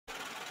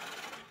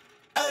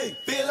Hey,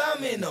 Bill,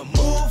 I'm in the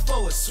mood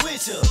for a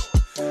switch up.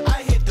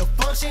 I hit the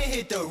function,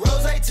 hit the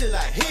rose till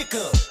I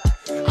hiccup.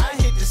 I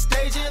hit the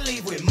stage and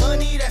leave with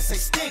money that's a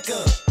stick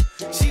up.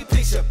 She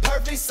picture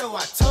perfect, so I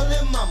told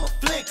him I'm a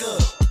flick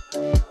up.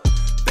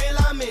 Bill,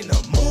 I'm in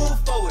the mood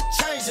for a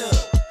change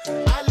up.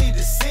 I leave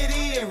the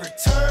city and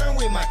return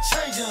with my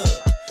change up.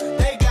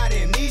 They got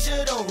amnesia,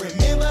 don't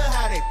remember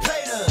how they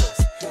played us.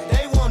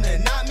 They wanna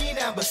knock me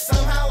down, but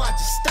somehow I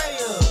just stay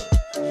up.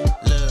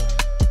 Look,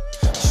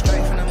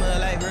 straight from the mud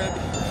like rugby.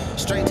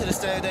 Straight to the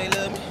stage, they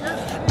love me.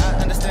 I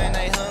understand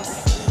they hungry,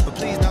 but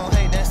please don't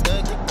hate, that's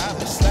ugly. I've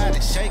been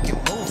sliding, shaking,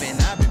 moving.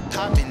 I've been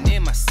popping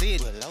in my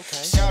city.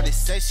 Shawty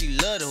say she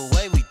love the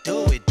way we do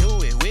it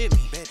with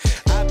me.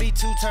 I be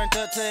too turned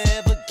up to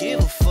ever give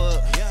a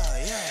fuck.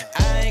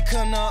 I ain't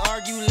come to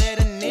argue, let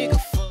a nigga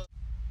fuck.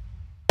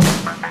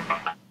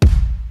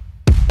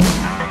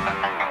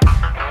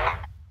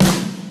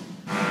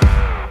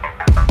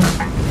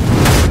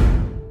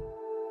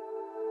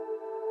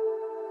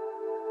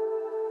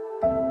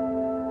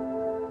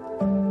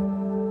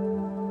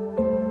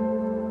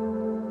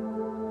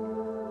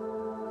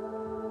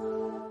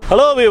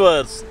 Hello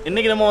viewers,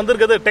 இன்றைக்கி நம்ம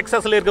வந்திருக்கிறது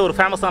டெக்சாஸில் இருக்க ஒரு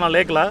ஃபேமஸான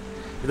லேக்கில்.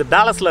 இது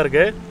டாலஸில்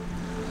இருக்குது.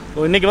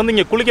 So இன்றைக்கி வந்து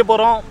இங்கே குளிக்க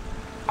போகிறோம்.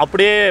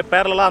 அப்படியே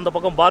பேரலாக அந்த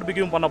பக்கம்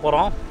பார்பிக்யூவும் பண்ண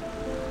போகிறோம்.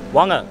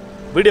 வாங்க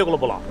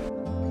வீடியோக்குள்ளே போகலாம்.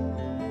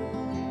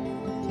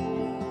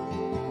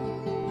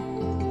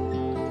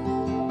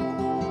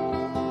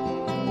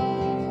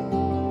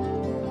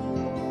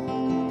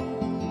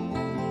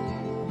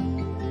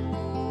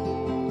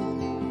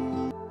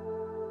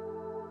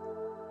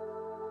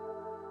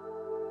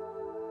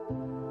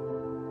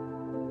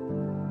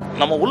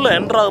 நம்ம உள்ளே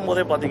என்ட்ரு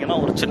ஆகும்போதே பார்த்தீங்கன்னா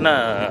ஒரு சின்ன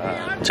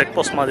செக்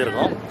போஸ்ட் மாதிரி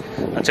இருக்கும்.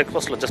 செக்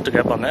போஸ்ட்டில் ஜஸ்ட்டு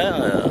கேட்பாங்க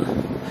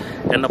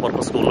என்ன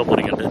பர்பஸ்க்கு உள்ளே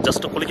போகிறீங்கன்ட்டு.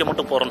 ஜஸ்ட்டு குளிக்க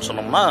மட்டும் போகிறோன்னு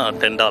சொன்னோம்னா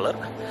 $10.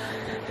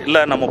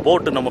 இல்லை நம்ம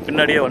போட்டு நம்ம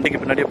பின்னாடியே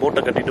வண்டிக்கு பின்னாடியே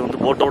போட்டை கட்டிட்டு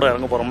வந்து போட்டோடு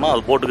இறங்க போகிறோம்னா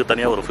அது போட்டுக்கு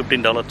தனியாக ஒரு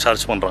 $15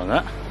 சார்ஜ் பண்ணுறாங்க.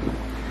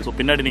 ஸோ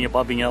பின்னாடி நீங்கள்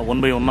பார்ப்பீங்க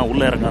 1 by 1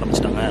 உள்ளே இறங்க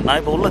ஆரம்பிச்சிட்டாங்க. நான்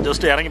இப்போ உள்ளே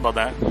ஜஸ்ட்டு இறங்கி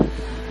பார்த்தேன்.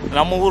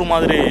 நம்ம ஊர்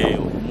மாதிரி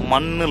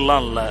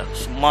மண்ணெலாம் இல்லை,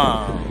 சும்மா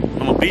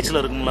நம்ம பீச்சில்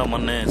இருக்கும்ல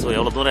மண். ஸோ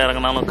எவ்வளோ தூரம்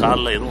இறங்கினாலும்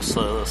காலில் எதுவும்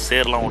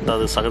சேர்லாம்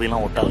ஒட்டாது,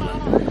 சகதியெலாம் ஒட்டாது.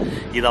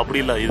 இது அப்படி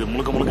இல்லை, இது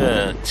முழுக்க முழுக்க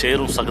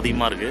சேரும்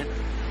சகதியுமாக இருக்குது.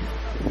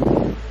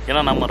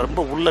 ஏன்னா நம்ம ரொம்ப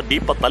உள்ளே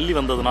டீப்பாக தள்ளி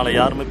வந்ததுனால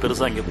யாருமே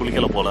பெருசாக இங்கே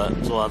குளிக்கலை போல்.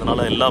 ஸோ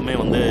அதனால் எல்லாமே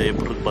வந்து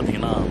எப்படி இருக்குது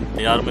பார்த்தீங்கன்னா,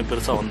 யாருமே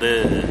பெருசாக வந்து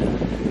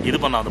இது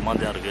பண்ணாத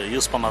மாதிரி தான் இருக்குது,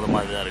 யூஸ் பண்ணாத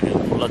மாதிரி தான் இருக்குது.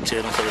 ஃபுல்லாக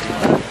சேரும்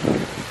சகதியுமாக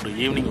இருக்குது. ஒரு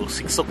ஈவினிங் ஒரு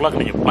 6 o'clock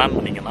நீங்கள் பிளான்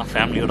பண்ணிங்கன்னா,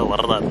 ஃபேமிலியோடு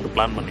வர்றதா இருந்து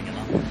பிளான் பண்ணிங்கன்னா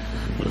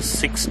ஒரு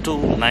 6 to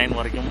 9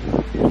 வரைக்கும்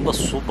ரொம்ப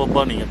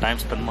சூப்பராக நீங்கள் டைம்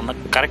ஸ்பெண்ட் பண்ண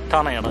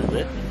கரெக்டான இடம்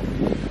இது.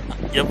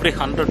 எவ்ரி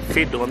 100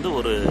 feet வந்து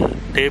ஒரு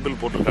டேபிள்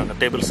போட்டிருக்காங்க.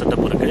 டேபிள்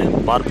செட்டப் இருக்குது,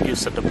 பார்பிக்யூ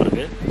செட்டப்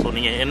இருக்குது. ஸோ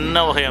நீங்கள் என்ன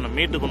வகையான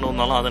மீட்டு கொண்டு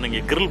வந்தாலும் அதை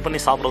நீங்கள் கிரில் பண்ணி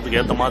சாப்பிட்றதுக்கு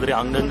ஏற்ற மாதிரி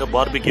அங்கங்கே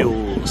பார்பிக்யூ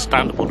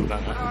ஸ்டாண்டு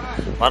போட்டிருக்காங்க.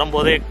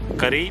 வரும்போதே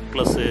கறி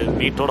ப்ளஸ்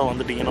மீட்டோடு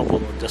வந்துட்டிங்கன்னா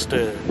போதும். ஜஸ்ட்டு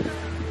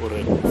ஒரு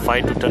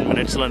 5 to 10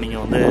 minutesல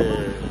நீங்கள் வந்து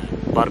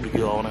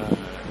பார்பிக்யூ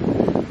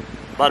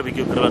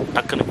கிரில்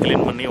டக்குன்னு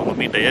க்ளீன் பண்ணி உங்கள்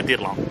மீட்டை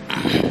ஏற்றிடலாம்.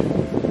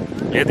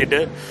 ஏற்றிட்டு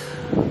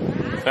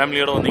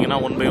ஃபேமிலியோடு வந்தீங்கன்னா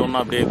 1 by 1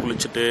 அப்படியே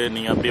குளிச்சுட்டு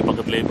நீங்கள் அப்படியே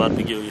பக்கத்துலேயே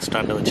பார்பிக்யூ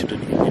ஸ்டாண்டை வச்சுட்டு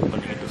நீங்கள் மீட்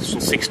பண்ணிக்கிட்டு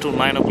 6 to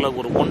 9 o'clock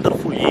ஒரு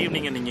ஒண்டர்ஃபுல்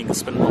ஈவினிங்கை நீங்கள் இங்கே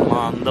ஸ்பெண்ட்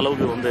பண்ணலாம்.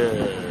 அந்தளவுக்கு வந்து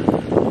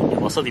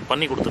வசதி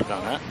பண்ணி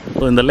கொடுத்துருக்காங்க.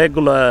 ஸோ இந்த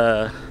லேக்குள்ளே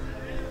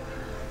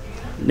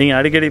நீங்கள்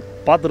அடிக்கடி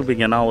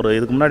பார்த்துருப்பீங்க. நான்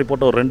இதுக்கு முன்னாடி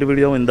போட்ட ஒரு 2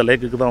 வீடியோவும் இந்த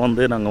லேக்குக்கு தான்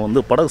வந்து நாங்கள்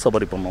வந்து படகு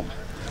சவாரி பண்ணோம்.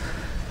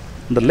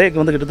 இந்த லேக்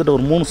வந்து கிட்டத்தட்ட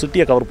ஒரு 3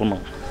 சிட்டியை கவர்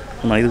பண்ணோம்.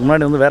 நான் இதுக்கு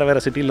முன்னாடி வந்து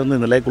வேறு சிட்டியிலேருந்து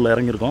இந்த லேக்குள்ளே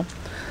இறங்கியிருக்கோம்.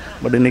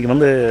 பட் இன்றைக்கி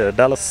வந்து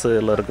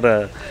டாலஸில் இருக்கிற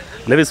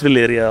லெவிஸ்வில்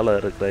ஏரியாவில்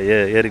இருக்கிற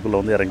ஏரிக்குள்ளே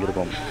வந்து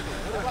இறங்கியிருக்கோம்.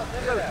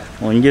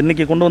 இங்கே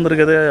இன்றைக்கி கொண்டு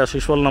வந்திருக்கிறது அஸ்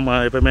யூஷுவல் நம்ம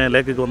எப்போயுமே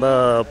லேக்குக்கு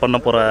வந்தால் பண்ண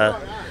போகிற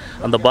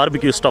அந்த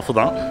பார்பிக்யூ ஸ்டஃப்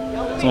தான்.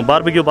 ஸோ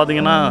பார்பிக்யூ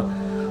பார்த்திங்கன்னா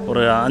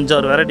ஒரு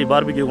 5-6 வெரைட்டி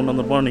பார்பிக்யூ கொண்டு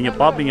வந்திருப்போம். நீங்கள்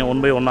பார்ப்பீங்க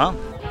 1 by 1.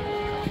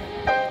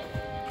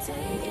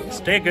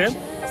 ஸ்டேக்கு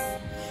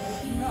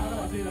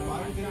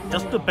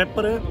just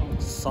pepper,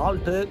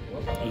 salt,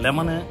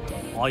 lemon,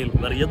 oil,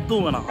 வேறு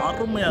எதுவும் வேணாம்.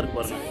 அருமையாக இருக்குது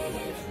பாருங்கள்.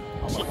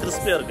 அவ்வளோ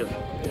கிறிஸ்பியாக இருக்குது,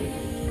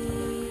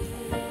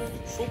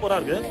 சூப்பராக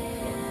இருக்குது.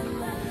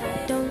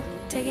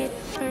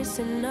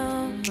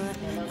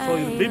 ஸோ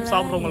இது பீஃப்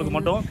சாப்பிட்றவங்களுக்கு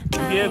மட்டும்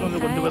இங்கேயே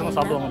கொஞ்சம் பேர் தான்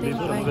சாப்பிடுவாங்க.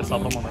 பீஃப் 2 பேர்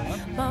சாப்பிட மாட்டாங்க.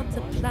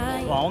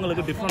 ஸோ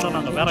அவங்களுக்கு டிஃப்ரெண்ட்டாக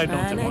நாங்கள் வேறு ஐட்டம்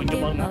வச்சுருக்கோம். இங்கே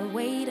பாருங்கள்.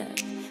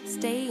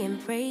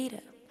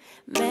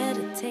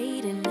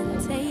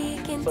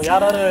 ஸோ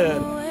யார்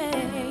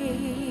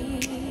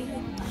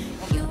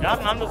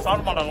நான்வெஜ்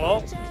சாப்பிட மாட்டாங்களோ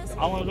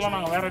அவங்களுக்குலாம்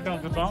நாங்கள் வேறு ஐட்டம்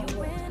வச்சுருக்கோம்.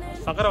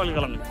 சக்கரவள்ளி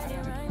கிழங்கு,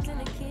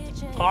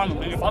 கான்,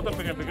 நீங்கள்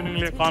பார்த்துருப்பீங்க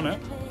பிகினிங்லேயே கானு.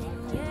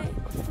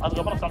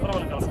 அதுக்கப்புறம்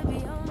சக்கரவள்ளி கிழங்கு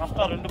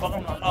ஃபஸ்ட்டாக 2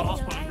 பக்கம் நல்லா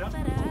ரோஸ்ட் பண்ணிங்க.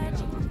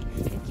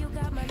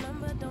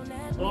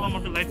 தோலை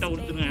மட்டும் லைட்டாக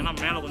உடுத்துருங்க, ஏன்னா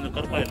மேலே கொஞ்சம்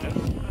கருப்பாயிருக்கு.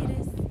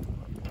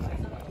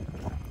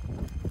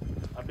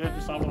 அப்படியே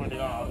வச்சு சாப்பிட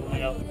வேண்டியதான்.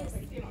 அருமையாக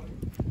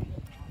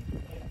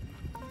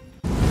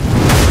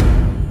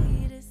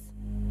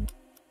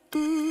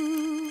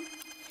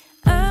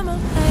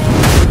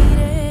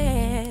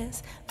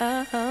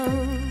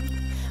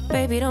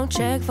baby, don't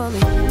check for me.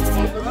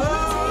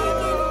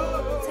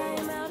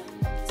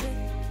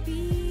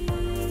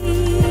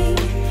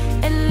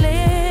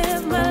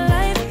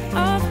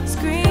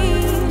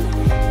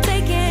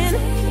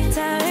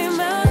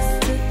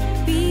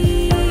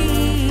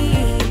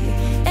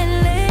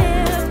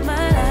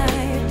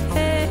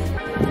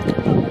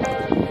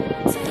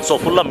 So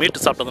ஃபுல்லாக மீட்டு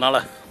சாப்பிட்டதுனால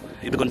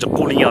இது கொஞ்சம்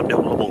கூலிங்காக அப்படியே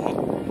உள்ளே போகும்.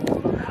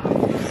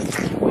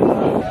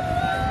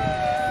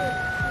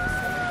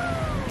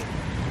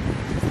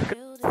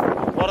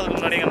 போகிறதுக்கு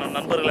முன்னாடி எங்கள்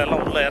நண்பர்கள்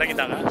எல்லாம் உள்ளே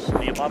இறங்கிட்டாங்க.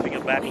 நீங்கள்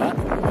பார்ப்பீங்க பேக்கில்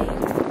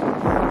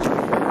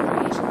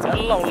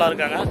எல்லாம் உள்ளே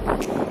இருக்காங்க.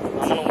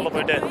 நம்மளும் உள்ளே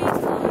போயிட்டு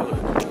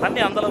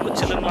தண்ணி அந்தளவுக்கு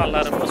சில்லுன்னா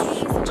இல்லை, ரொம்ப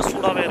கொஞ்சம்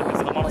சூடாகவே இருக்குது.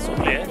 மிதமான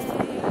சூட்லேயே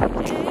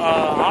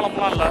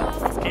ஆழம்லாம் இல்லை,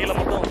 கீழே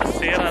மட்டும் வந்து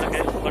சேராக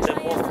இருக்குது. பட்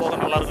போக போக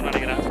நல்லாயிருக்குன்னு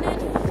நினைக்கிறேன்.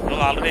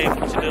 இவங்க ஆல்ரெடி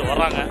குடிச்சிட்டு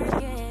வர்றாங்க.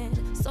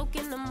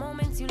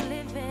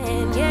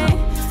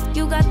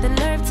 You got the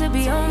nerve to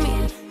be on me,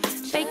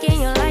 faking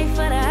your life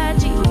for the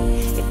IG.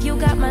 If you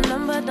got my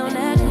number, don't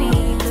ask me,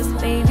 'cause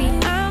baby,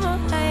 I'm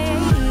on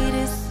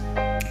hiatus.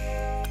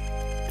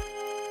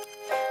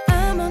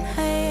 I'm on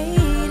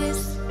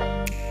hiatus.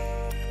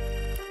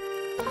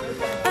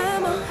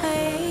 I'm on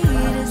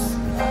hiatus.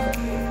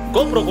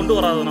 GoPro கொண்டு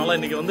வராதனால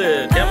இன்றைக்கி வந்து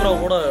camera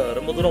கூட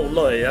ரொம்ப தூரம்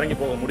உள்ளே இறங்கி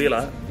போக முடியல.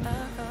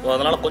 ஸோ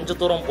அதனால்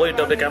கொஞ்சம் தூரம்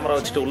போயிட்டு அப்படியே கேமரா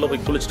வச்சுட்டு உள்ளே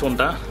போய் குளிச்சுட்டு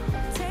வந்துட்டேன்.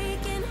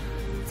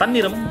 தண்ணி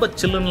ரொம்ப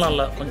சில்லுன்னெலாம்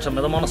இல்லை, கொஞ்சம்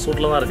மிதமான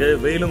சூட்டில் தான் இருக்குது.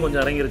 வெயிலும்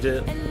கொஞ்சம் இறங்கிருச்சு.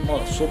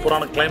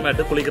 சூப்பரான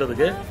கிளைமேட்டு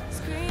குளிக்கிறதுக்கு.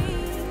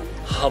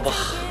 அப்பா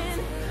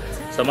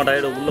செம்ம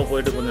டயர்டு. உள்ளே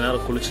போயிட்டு கொஞ்சம்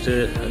நேரம் குளிச்சுட்டு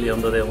வெளியே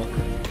வந்ததேவும்.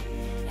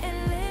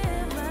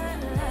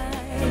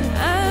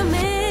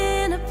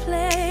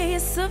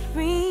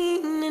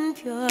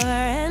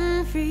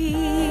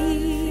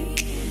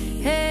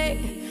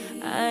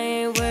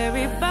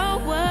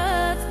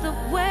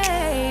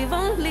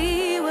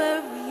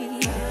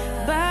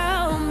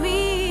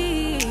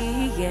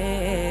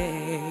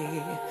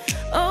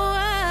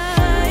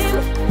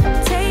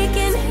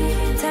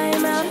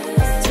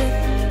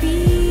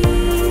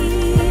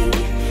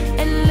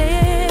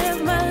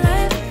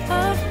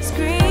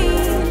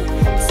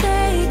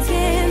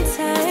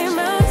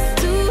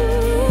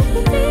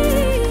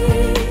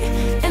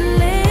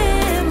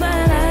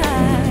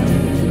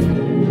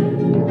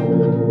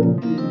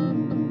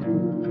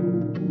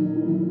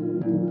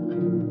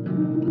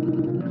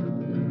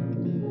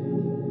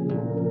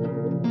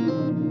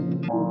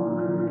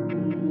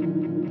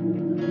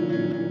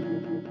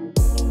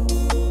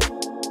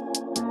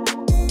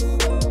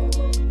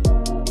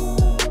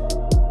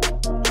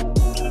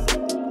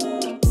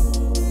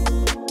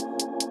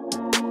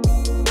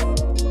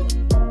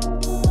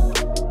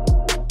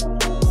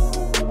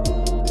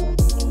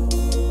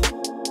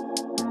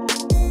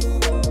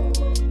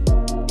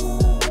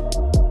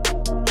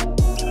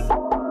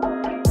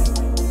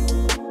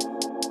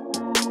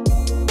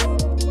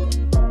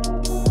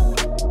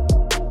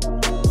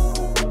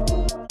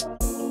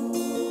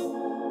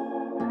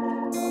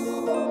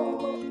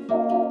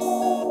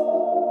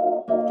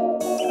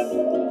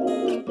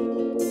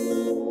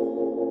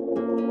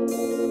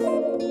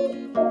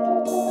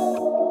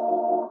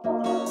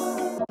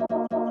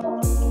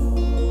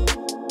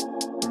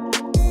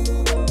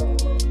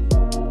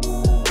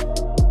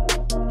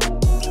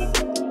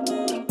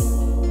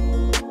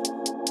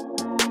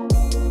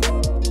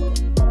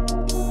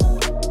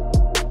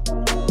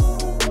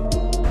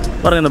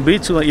 பாருங்கள், இந்த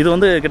பீச் இது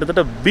வந்து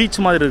கிட்டத்தட்ட பீச்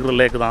மாதிரி இருக்கிற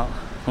லேக்கு தான்.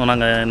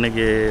 நாங்கள்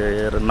இன்றைக்கி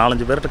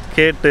 4-5 பேர்கிட்ட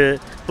கேட்டு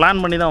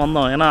பிளான் பண்ணி தான்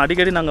வந்தோம். ஏன்னா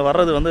அடிக்கடி நாங்கள்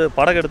வர்றது வந்து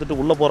படகு எடுத்துகிட்டு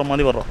உள்ளே போகிற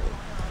மாதிரி வர்றோம்,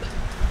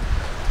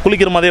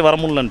 குளிக்கிற மாதிரியே வர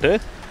முடியலன்ட்டு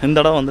இந்த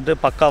இடம் வந்துட்டு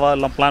பக்காவாக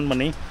எல்லாம் பிளான்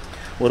பண்ணி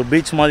ஒரு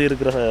பீச் மாதிரி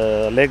இருக்கிற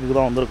லேக்குக்கு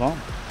தான் வந்திருக்கோம்.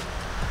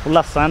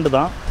 ஃபுல்லாக சாண்டு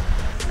தான்.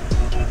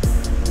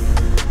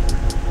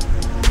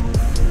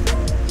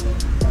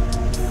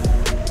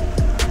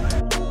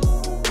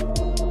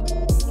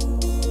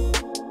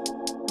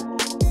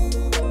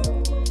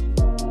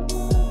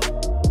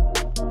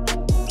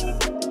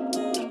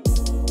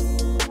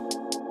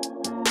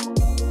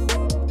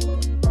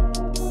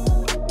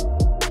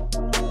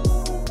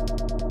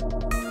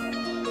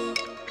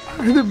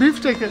 இது பீஃப்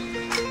ஸ்டேக்கு.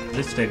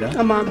 பீஃப் ஸ்டேக்கா?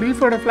 ஆமாம்,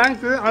 பீஃபோட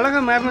ஃப்ளாங்க்கு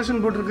அழகாக மேரினேஷன்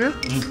போட்டிருக்கு.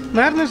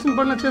 மேரினேஷன்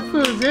பண்ண செஃப்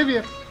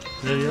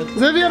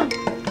ஜேவியர்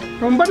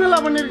ரொம்ப நல்லா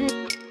பண்ணியிருக்கீங்க.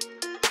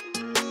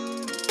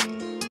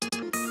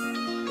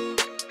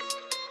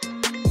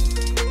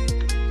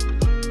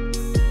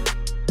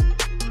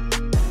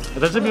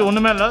 ரெசிபி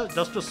ஒன்றுமே இல்லை,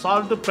 just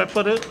salt,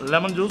 pepper,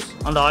 lemon juice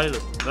and oil,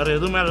 வேறு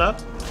எதுவுமே இல்லை.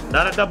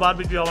 டேரெக்டாக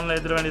பார்பிக்யூ அவனில்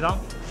ஏற்றிட வேண்டியதான்.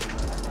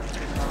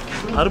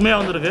 அருமையாக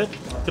வந்திருக்கு,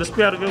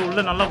 கிறிஸ்பியாக இருக்குது,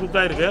 உள்ளே நல்லா குக்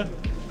ஆகிருக்கு.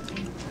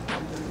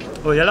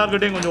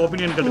 எல்லாருக்கிட்டையும் கொஞ்சம்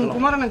ஒப்பீனியன் கேட்டுக்கலாம்.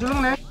 குமாரண்ணே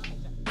சொல்லுங்கண்ணே.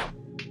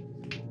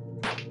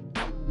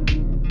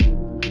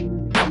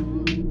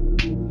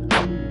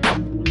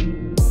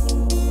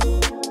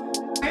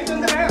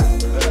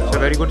 It's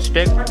a very good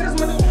steak,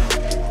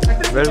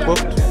 well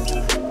cooked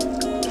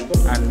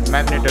and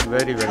marinated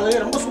very well.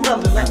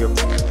 Thank you.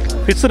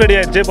 Fish ready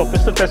ஆகிடுச்சு. இப்போ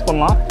ஃபிஷ் டேஸ்ட்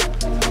பண்ணலாம்.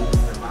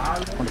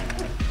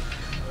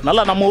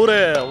 நல்லா நம்ம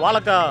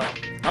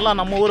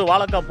ஊர்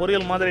வாழைக்காய்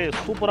பொரியல் மாதிரி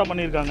சூப்பராக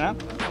பண்ணியிருக்காங்க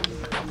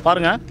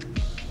பாருங்கள்.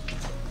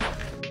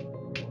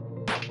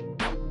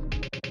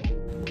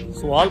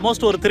 ஸோ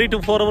ஆல்மோஸ்ட் ஒரு 3 to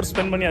 4 hours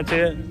ஸ்பெண்ட் பண்ணியாச்சு.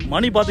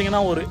 மணி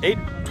பார்த்தீங்கன்னா ஒரு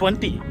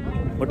 8:20.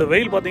 பட்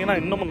வெயில் பார்த்தீங்கன்னா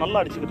இன்னமும் நல்லா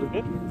அடிச்சுக்கிட்டு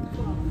இருக்குது.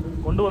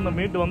 கொண்டு வந்த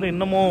மீட் வந்து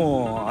இன்னமும்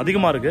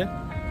அதிகமாக இருக்குது.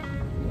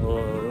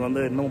 இது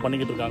வந்து இன்னமும்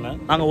பண்ணிக்கிட்டு இருக்காங்க.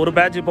 நாங்கள் ஒரு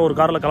பேட்ச் இப்போ ஒரு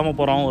காரில் கிளம்ப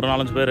போகிறோம், ஒரு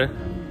 4-5 பேர்.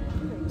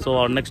 ஸோ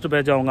நெக்ஸ்ட்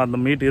பேட்ச் அவங்க அந்த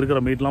மீட்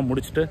இருக்கிற மீட்லாம்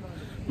முடிச்சுட்டு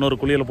இன்னொரு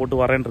குளியலை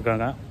போட்டு வரேன்னு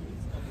இருக்காங்க.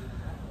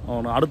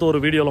 அடுத்த ஒரு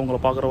வீடியோவில்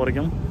உங்களை பார்க்குற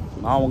வரைக்கும்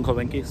நான் உங்கள்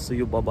Venky. See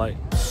you, bye bye.